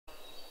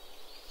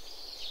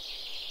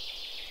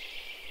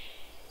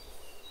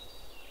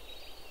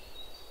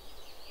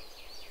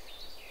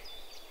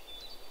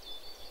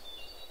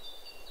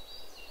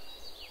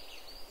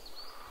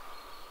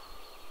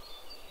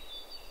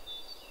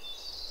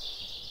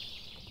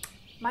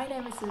My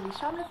name is Silvi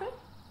Schaumloeffel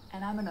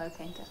and I'm an oil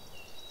painter.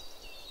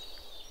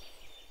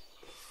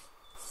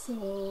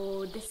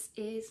 So this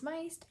is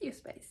my studio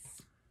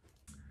space.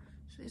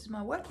 So this is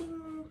my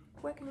working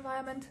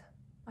environment,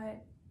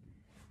 my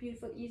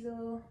beautiful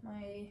easel,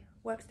 my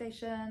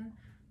workstation,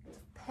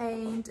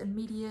 paint and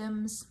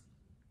mediums.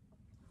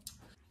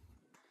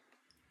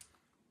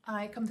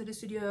 I come to the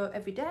studio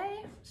every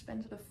day,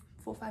 spend sort of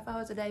 4 or 5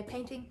 hours a day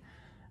painting,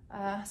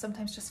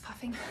 sometimes just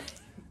faffing,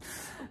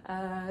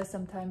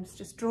 sometimes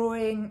just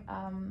drawing,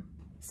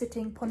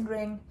 sitting,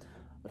 pondering.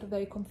 Got a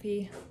very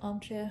comfy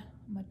armchair,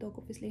 my dog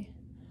obviously.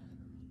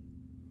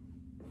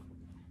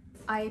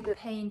 I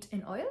paint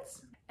in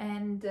oils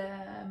and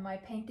my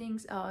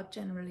paintings are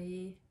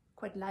generally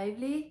quite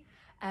lively.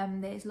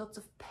 There's lots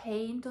of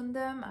paint on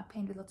them. I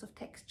paint with lots of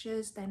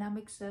textures,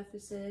 dynamic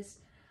surfaces.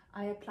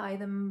 I apply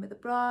them with a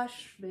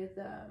brush, with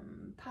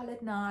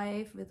palette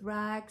knife, with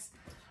rags.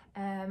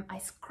 I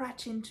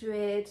scratch into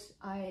it,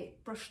 I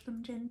brush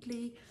them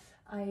gently,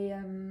 I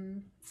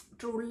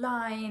draw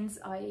lines,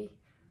 I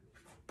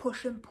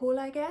push and pull,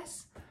 I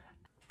guess.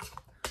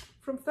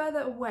 From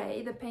further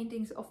away, the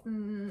paintings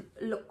often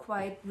look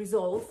quite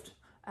resolved.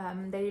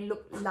 They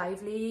look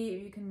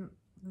lively. You can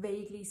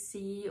vaguely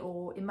see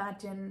or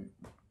imagine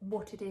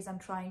what it is I'm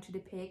trying to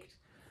depict.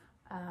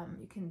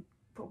 You can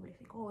probably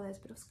think, oh, there's a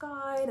bit of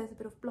sky, there's a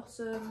bit of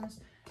blossoms,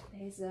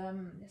 there's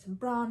some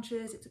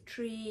branches, it's a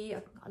tree.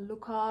 I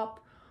look up,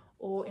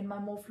 or in my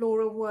more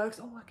floral works,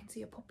 oh, I can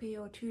see a poppy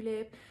or a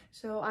tulip.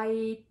 So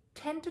I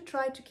tend to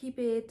try to keep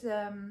it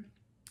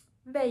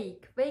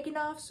vague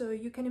enough so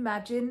you can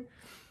imagine,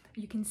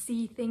 you can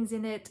see things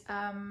in it.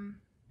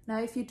 Now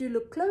if you do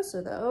look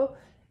closer though,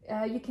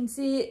 you can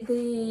see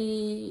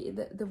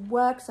the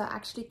works are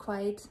actually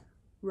quite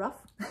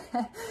rough.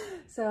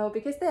 So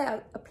because they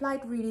are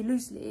applied really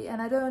loosely,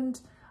 and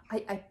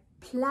I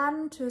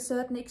plan to a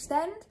certain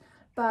extent,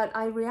 but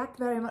I react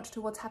very much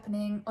to what's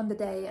happening on the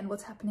day and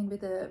what's happening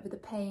with the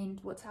paint,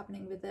 what's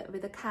happening with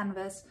the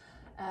canvas,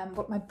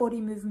 what my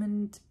body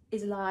movement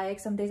is like.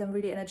 Some days I'm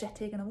really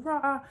energetic and I'm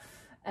rah,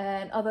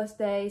 and other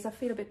days I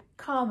feel a bit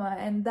calmer,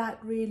 and that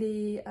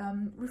really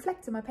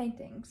reflects in my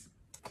paintings.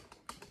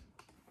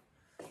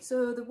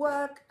 So the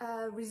work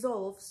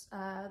resolves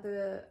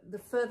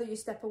the further you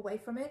step away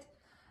from it,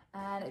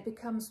 and it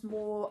becomes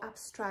more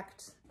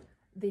abstract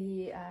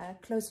the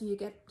closer you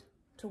get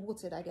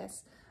towards it, I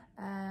guess.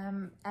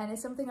 And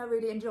it's something I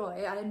really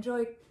enjoy. I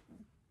enjoy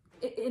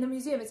in a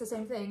museum. It's the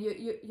same thing.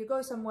 You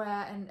go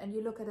somewhere and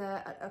you look at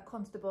a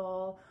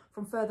constable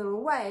from further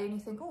away and you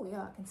think, oh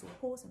yeah, I can see a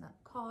horse and a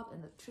cart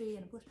and a tree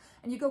and a bush.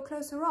 And you go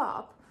closer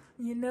up,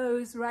 your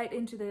nose right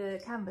into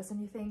the canvas,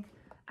 and you think,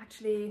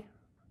 actually,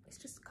 it's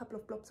just a couple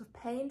of blobs of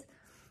paint,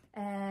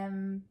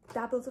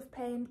 dabbles of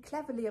paint,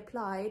 cleverly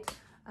applied,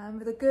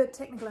 with a good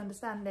technical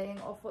understanding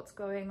of what's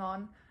going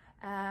on.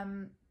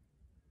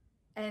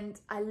 And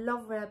I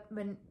love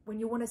when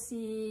you want to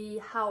see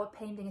how a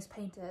painting is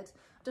painted.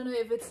 I don't know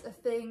if it's a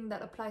thing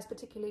that applies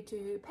particularly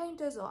to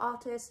painters or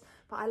artists,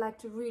 but I like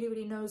to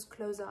really nose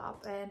close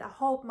up, and I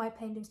hope my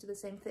paintings do the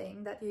same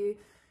thing, that you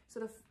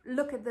sort of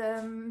look at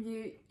them,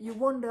 you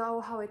wonder, oh,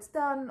 how it's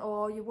done,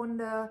 or you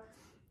wonder,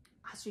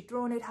 has she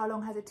drawn it? How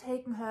long has it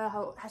taken her?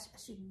 How has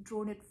she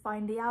drawn it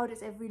finely out?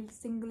 Is every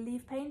single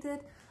leaf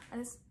painted?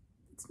 And it's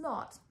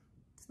not.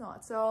 It's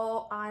not.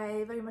 So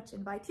I very much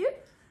invite you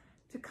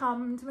to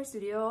come to my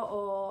studio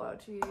or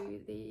to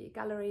the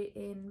gallery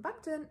in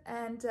Buckton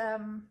and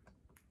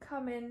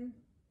come in,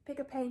 pick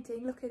a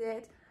painting, look at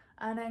it,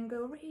 and then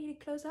go really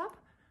close up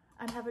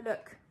and have a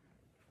look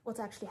what's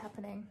actually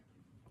happening.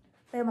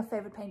 They are my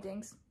favorite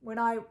paintings when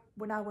I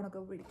want to go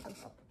really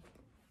close up,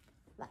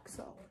 like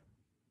so.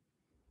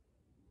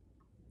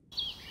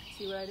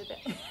 See where I did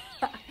it?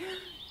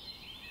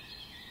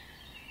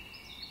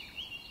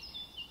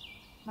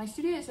 My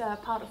studio is a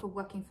part of a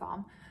working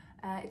farm.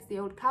 It's the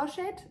old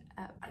cowshed.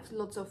 There's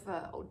lots of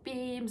old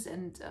beams,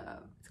 and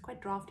it's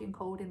quite drafty and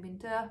cold in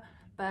winter,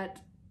 but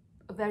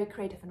a very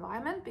creative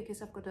environment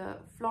because I've got a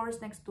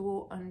florist next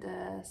door and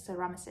a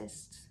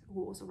ceramicist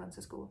who also runs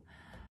a school.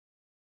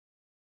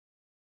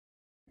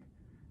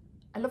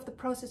 I love the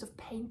process of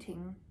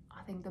painting,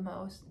 I think, the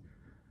most.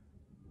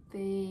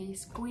 The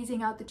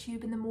squeezing out the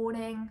tube in the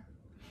morning,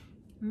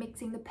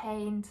 mixing the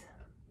paint,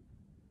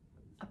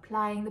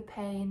 applying the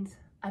paint,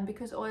 and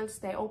because oils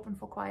stay open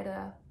for quite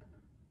a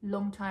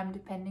long time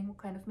depending what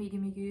kind of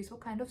medium you use, what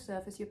kind of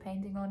surface you're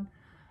painting on,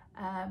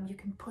 you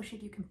can push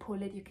it, you can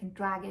pull it, you can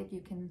drag it,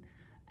 you can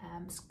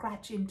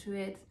scratch into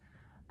it.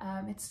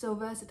 It's so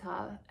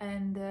versatile,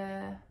 and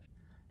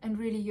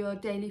really your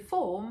daily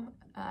form,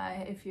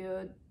 if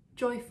you're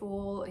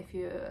joyful, if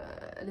you're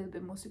a little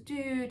bit more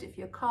subdued, if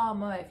you're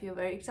calmer, if you're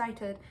very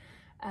excited,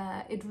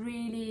 it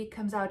really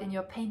comes out in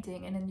your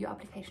painting and in your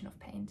application of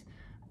paint,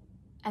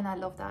 and I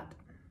love that.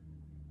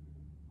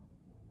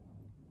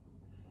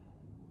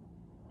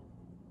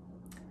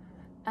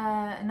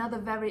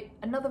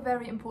 Another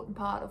very important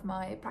part of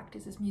my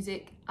practice is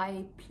music.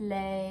 I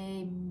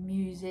play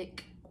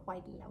music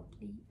quite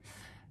loudly.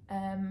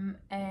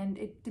 and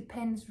it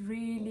depends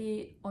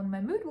really on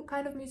my mood what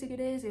kind of music it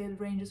is. It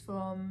ranges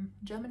from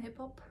German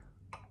hip-hop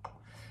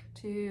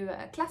to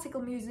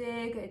classical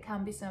music. It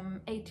can be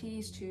some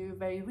 80s to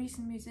very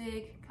recent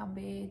music. It can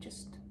be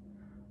just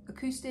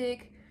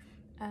acoustic,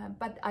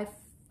 but I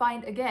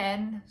find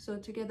again, so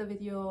together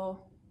with your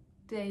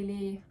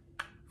daily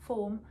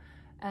form,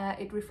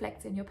 it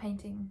reflects in your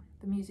painting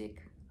the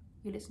music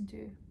you listen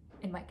to,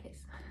 in my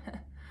case.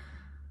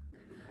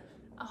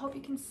 I hope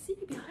you can see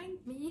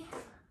behind me.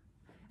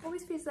 It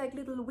always feels like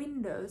little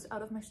windows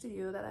out of my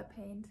studio that I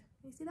paint.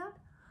 You see that?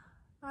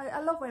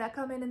 I love when I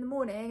come in the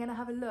morning and I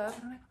have a look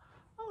and I'm like,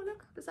 oh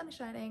look, the sun is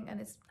shining,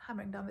 and it's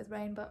hammering down with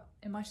rain, but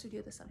in my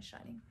studio the sun is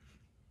shining.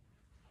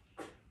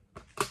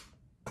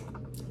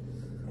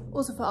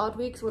 Also for art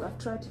weeks, what I've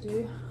tried to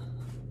do,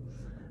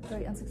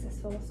 very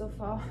unsuccessful so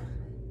far,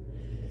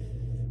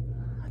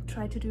 I've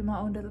tried to do my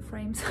own little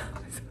frames.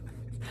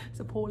 It's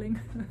appalling,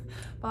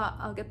 but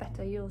I'll get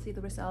better. You'll see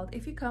the result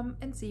if you come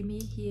and see me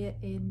here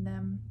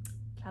in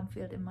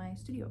Clanfield in my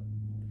studio.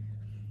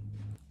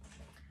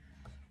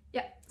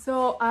 Yeah,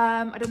 so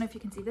I don't know if you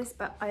can see this,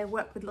 but I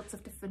work with lots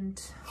of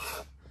different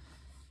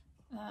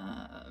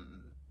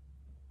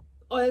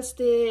oil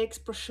sticks,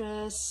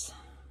 brushes,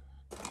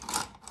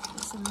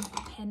 some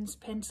pens,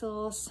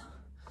 pencils.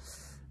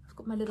 I've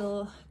got my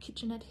little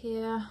kitchenette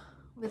here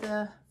with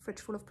a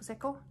fridge full of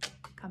Prosecco.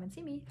 Come and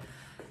see me.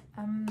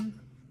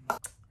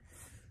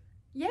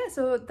 Yeah,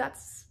 so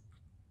that's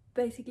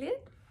basically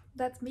it.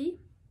 That's me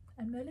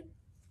and Merlin.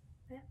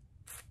 Yeah.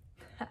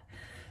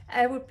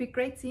 It would be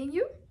great seeing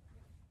you.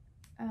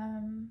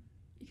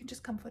 You can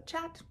just come for a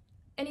chat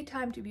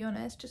anytime, to be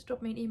honest. Just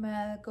drop me an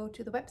email, go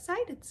to the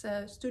website. It's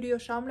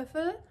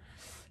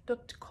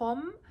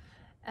studioschaumloeffel.com.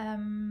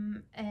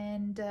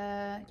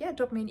 Yeah,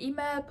 drop me an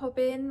email, pop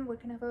in, we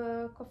can have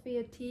a coffee,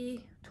 a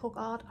tea, talk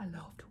art. I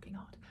love talking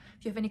art.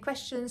 If you have any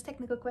questions,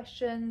 technical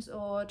questions,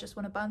 or just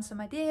want to bounce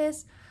some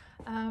ideas,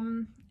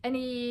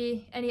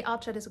 any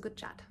art chat is a good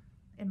chat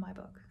in my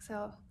book.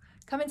 So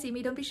come and see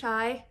me, don't be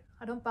shy,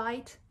 I don't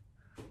bite.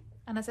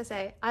 And as I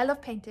say, I love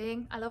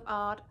painting, I love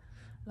art,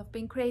 I love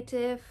being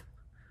creative,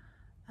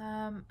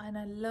 and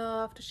I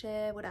love to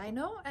share what I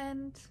know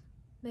and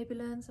maybe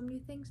learn some new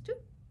things too.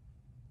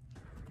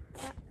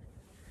 Yeah,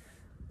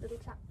 little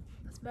chat.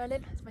 That's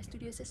Merlin, that's my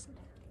studio assistant.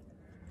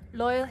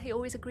 Loyal, he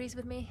always agrees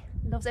with me,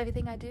 loves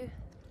everything I do.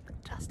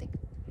 Fantastic.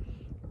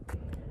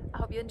 I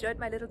hope you enjoyed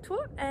my little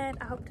tour, and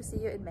I hope to see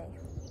you in May.